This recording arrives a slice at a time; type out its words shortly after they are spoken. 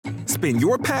Spin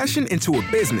your passion into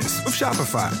a business with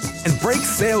Shopify and break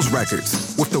sales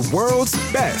records with the world's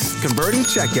best converting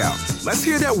checkout. Let's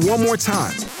hear that one more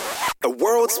time. The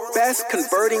world's best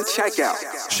converting checkout.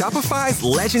 Shopify's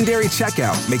legendary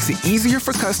checkout makes it easier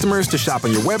for customers to shop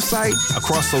on your website,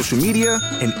 across social media,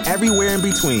 and everywhere in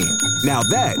between. Now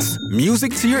that's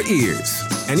music to your ears.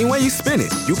 Any way you spin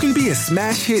it, you can be a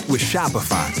smash hit with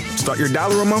Shopify. Start your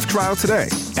 $1 a month trial today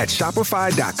at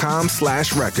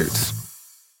shopify.com/records.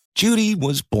 Judy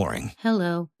was boring.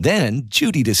 Hello. Then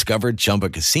Judy discovered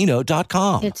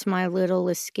ChumbaCasino.com. It's my little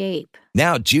escape.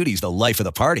 Now Judy's the life of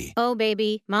the party. Oh,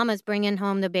 baby, mama's bringing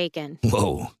home the bacon.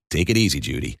 Whoa, take it easy,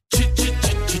 Judy.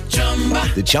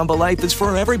 The Chumba life is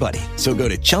for everybody. So go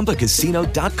to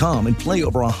ChumbaCasino.com and play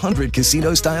over 100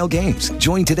 casino-style games.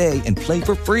 Join today and play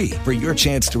for free for your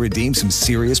chance to redeem some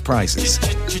serious prizes.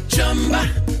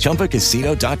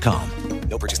 ChumbaCasino.com.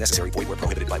 No purchase necessary. Void where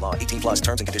prohibited by law. 18 plus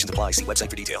terms and conditions apply. See website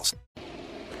for details.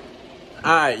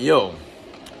 All right, yo.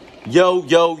 It's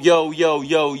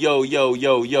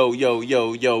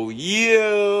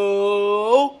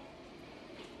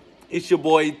your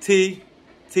boy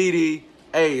TD.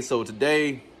 Hey, so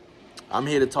today I'm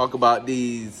here to talk about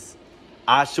these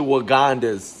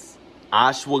ashwagandha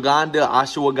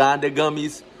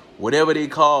gummies, whatever they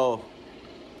call.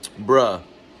 Bruh,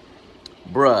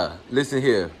 listen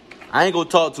here. I ain't gonna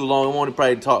talk too long. I want to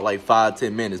probably talk like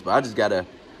 5-10 minutes, but I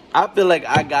feel like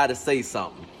I gotta say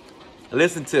something.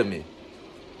 Listen to me.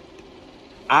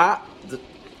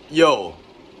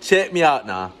 Check me out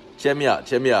now. Check me out.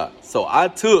 So I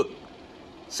took,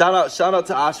 shout out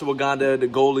to ashwagandha, the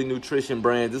Goalie Nutrition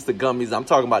brand. This is the gummies. I'm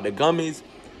talking about the gummies.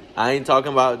 I ain't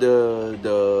talking about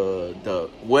the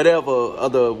whatever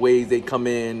other ways they come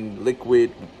in,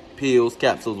 liquid, pills,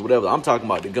 capsules, whatever. I'm talking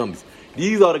about the gummies.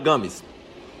 These are the gummies.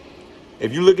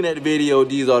 If you're looking at the video,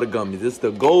 these are the gummies. It's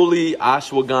the Goalie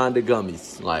ashwagandha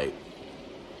gummies. Like,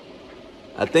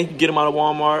 I think you get them out of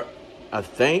Walmart. I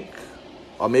think.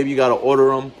 Or maybe you got to order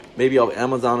them. Maybe off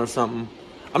Amazon or something.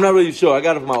 I'm not really sure. I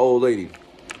got it from my old lady.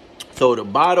 So the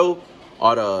bottle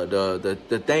or the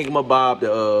thingamabob,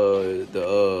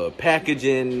 the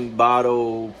packaging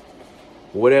bottle,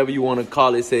 whatever you want to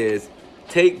call it, says,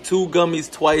 take 2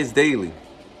 gummies twice daily.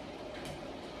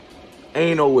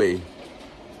 Ain't no way.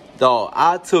 Dog,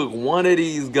 I took one of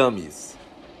these gummies.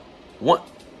 Let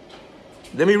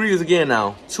me read this again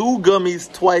now. 2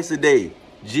 gummies twice a day.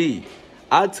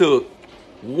 I took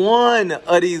one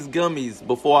of these gummies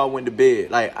before I went to bed.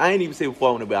 Like, I ain't even say before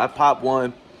I went to bed. I popped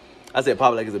one. I said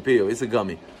pop it like it's a pill. It's a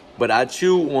gummy. But I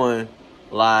chewed one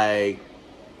like,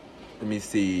 let me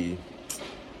see.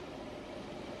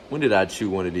 When did I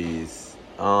chew one of these?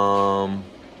 I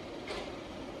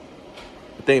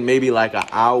think maybe like an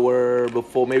hour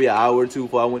before, maybe an hour or two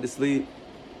before I went to sleep.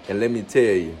 And let me tell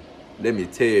you,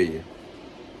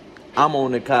 I'm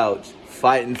on the couch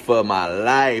fighting for my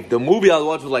life. The movie I was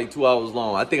watching was like 2 hours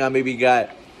long. I think I maybe got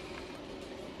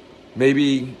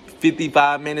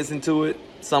 55 minutes into it,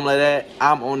 something like that.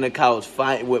 I'm on the couch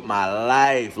fighting with my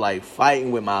life, like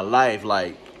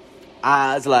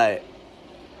eyes like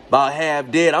about half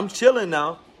dead. I'm chilling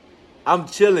now. And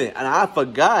I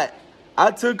forgot. I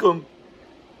took them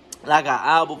like an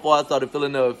hour before I started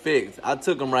feeling the effects. I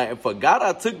took them right and forgot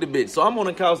I took the bitch. So I'm on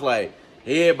the couch like,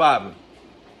 head bobbing.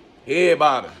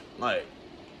 Like,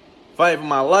 fighting for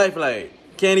my life. Like,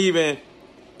 can't even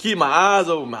keep my eyes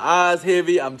open. My eyes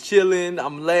heavy. I'm chilling.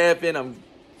 I'm laughing. I'm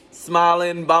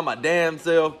smiling by my damn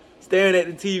self. Staring at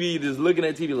the TV, just looking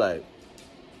at TV like.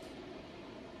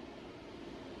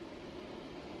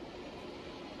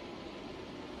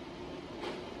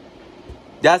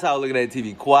 That's how I was looking at the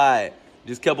TV. Quiet.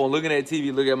 Just kept on looking at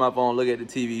TV, look at my phone, look at the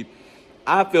TV.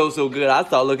 I felt so good. I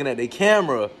started looking at the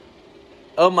camera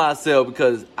of myself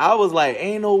because I was like,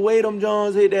 ain't no way them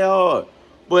Jones hit that hard.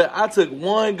 But I took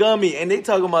one gummy and they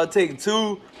talking about taking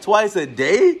 2 twice a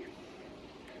day?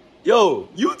 Yo,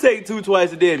 you take 2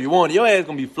 twice a day if you want it. Your ass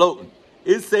gonna be floating.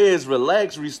 It says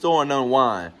relax, restore, and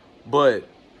unwind. But,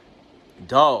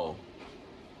 dog,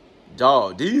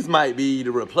 these might be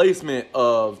the replacement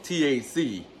of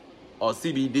THC or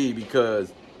CBD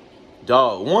because,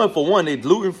 dog, one, they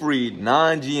gluten-free,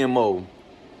 non-GMO,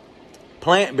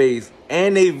 plant-based,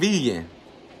 and they vegan.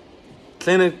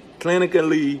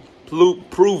 Clinically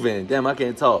proven. Damn, I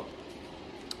can't talk.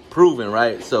 Proven,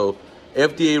 right? So,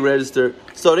 FDA registered.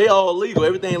 So, they all legal.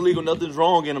 Everything legal. Nothing's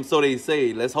wrong in them, so they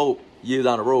say. Let's hope years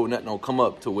down the road, nothing will come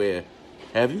up to where,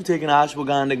 have you taken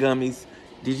ashwagandha gummies?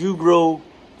 Did you grow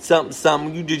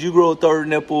something? Did you grow a 3rd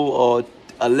nipple or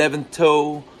 11th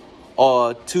toe?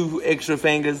 Or 2 extra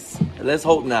fingers? Let's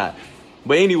hope not.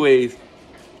 But anyways,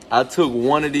 I took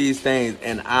one of these things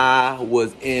and I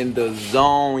was in the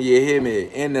zone. You hear me?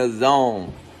 In the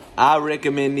zone. I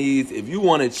recommend these if you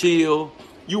want to chill,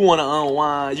 you want to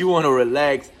unwind, you want to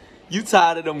relax. You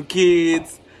tired of them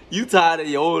kids, you tired of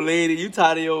your old lady, you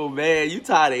tired of your old man, you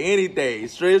tired of anything.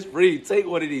 Stress free. Take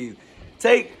one of these.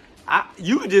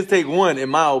 You could just take one, in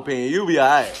my opinion. You'll be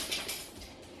alright.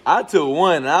 I took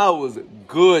one and I was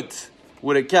good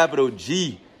with a capital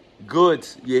G. Good.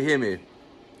 You hear me?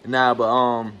 Nah, but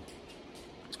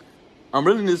I'm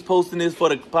really just posting this for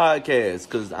the podcast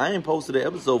because I ain't posted an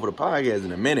episode for the podcast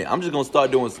in a minute. I'm just going to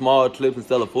start doing small clips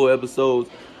instead of 4 episodes.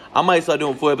 I might start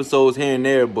doing 4 episodes here and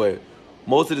there, but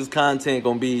most of this content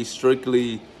going to be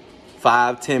strictly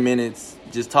 5-10 minutes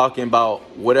just talking about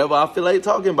whatever I feel like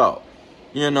talking about,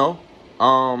 you know?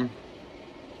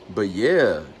 But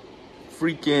yeah,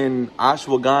 freaking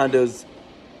ashwagandha's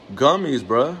gummies,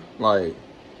 bruh. Like,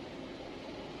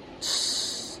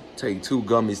 take 2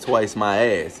 gummies twice my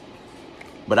ass.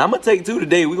 But I'm going to take 2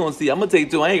 today. We're going to see. I'm going to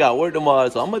take 2. I ain't got work tomorrow,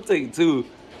 so I'm going to take 2,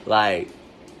 like,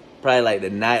 probably like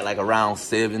the night, like around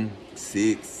 7,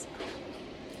 6.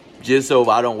 Just so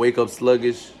I don't wake up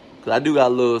sluggish. Because I do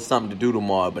got a little something to do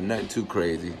tomorrow, but nothing too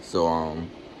crazy. So,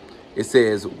 it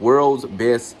says, world's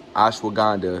best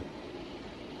ashwagandha.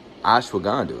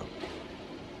 Ashwagandha.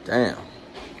 Damn.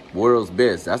 World's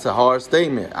best. That's a hard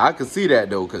statement. I can see that,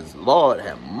 though, because Lord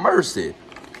have mercy.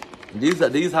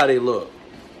 These how they look.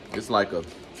 It's like a,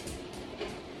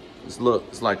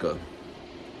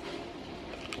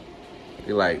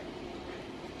 they like, I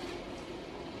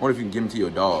wonder if you can give them to your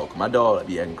dog. My dog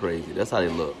be acting crazy. That's how they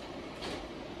look.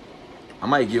 I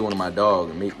might get one of my dog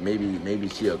and maybe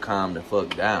she'll calm the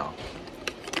fuck down.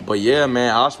 But yeah,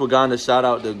 man, ashwagandha, shout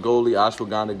out to Goalie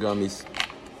ashwagandha gummies.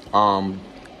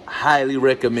 Highly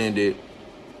recommended.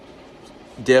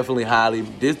 Definitely highly.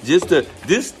 This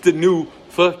the new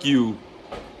fuck you.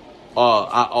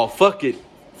 Fuck it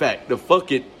fact. The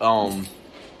fuck it, what's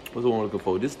the one I'm looking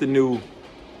for? This the new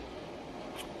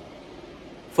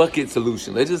fuck it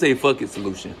solution. Let's just say fuck it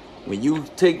solution. When you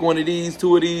take one of these,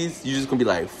 2 of these, you just gonna be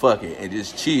like, fuck it, and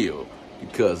just chill.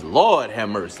 Because Lord have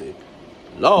mercy.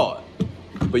 Lord.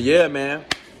 But yeah, man.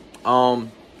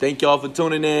 Thank y'all for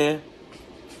tuning in.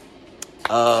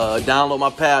 Download my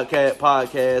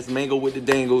podcast, Mango with the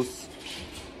Dangles.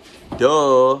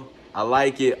 Duh. I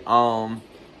like it.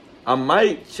 I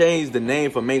might change the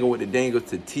name for Mango with the Dangles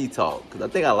to Tea Talk, because I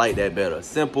think I like that better.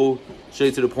 Simple,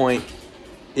 straight to the point.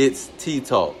 It's Tea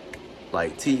Talk.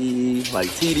 Like T-E-E, like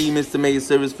TD, Mr. Made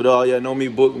Service. For all y'all know me,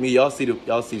 book me. Y'all see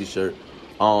the shirt.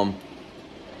 So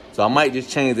I might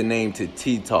just change the name to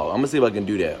Tea Talk. I'm gonna see if I can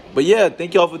do that. But yeah,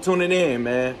 thank y'all for tuning in,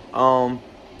 man.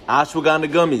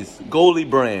 Ashwagandha gummies, Goalie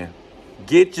brand.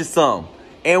 Get you some.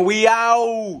 And we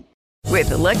out. With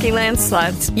the Lucky Land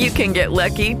Slots, you can get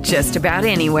lucky just about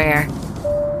anywhere.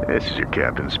 This is your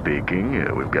captain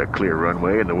speaking. We've got clear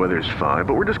runway and the weather's fine,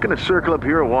 but we're just going to circle up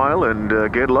here a while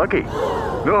and get lucky.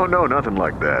 No, nothing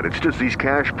like that. It's just these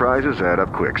cash prizes add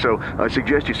up quick. So I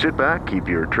suggest you sit back, keep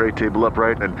your tray table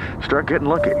upright, and start getting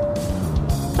lucky.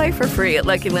 Play for free at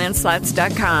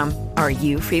LuckyLandSlots.com. Are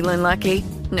you feeling lucky?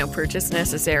 No purchase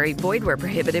necessary. Void where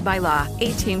prohibited by law.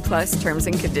 18+ terms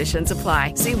and conditions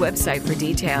apply. See website for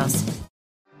details.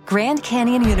 Grand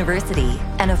Canyon University,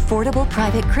 an affordable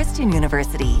private Christian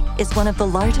university, is one of the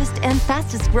largest and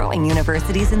fastest growing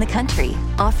universities in the country,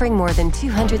 offering more than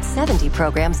 270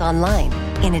 programs online.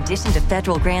 In addition to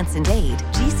federal grants and aid,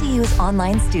 GCU's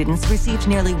online students received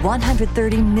nearly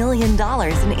 $130 million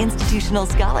in institutional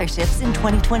scholarships in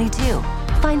 2022.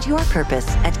 Find your purpose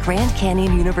at Grand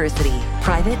Canyon University.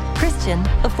 Private, Christian,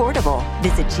 affordable.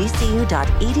 Visit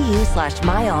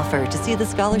gcu.edu/myoffer to see the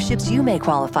scholarships you may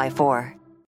qualify for.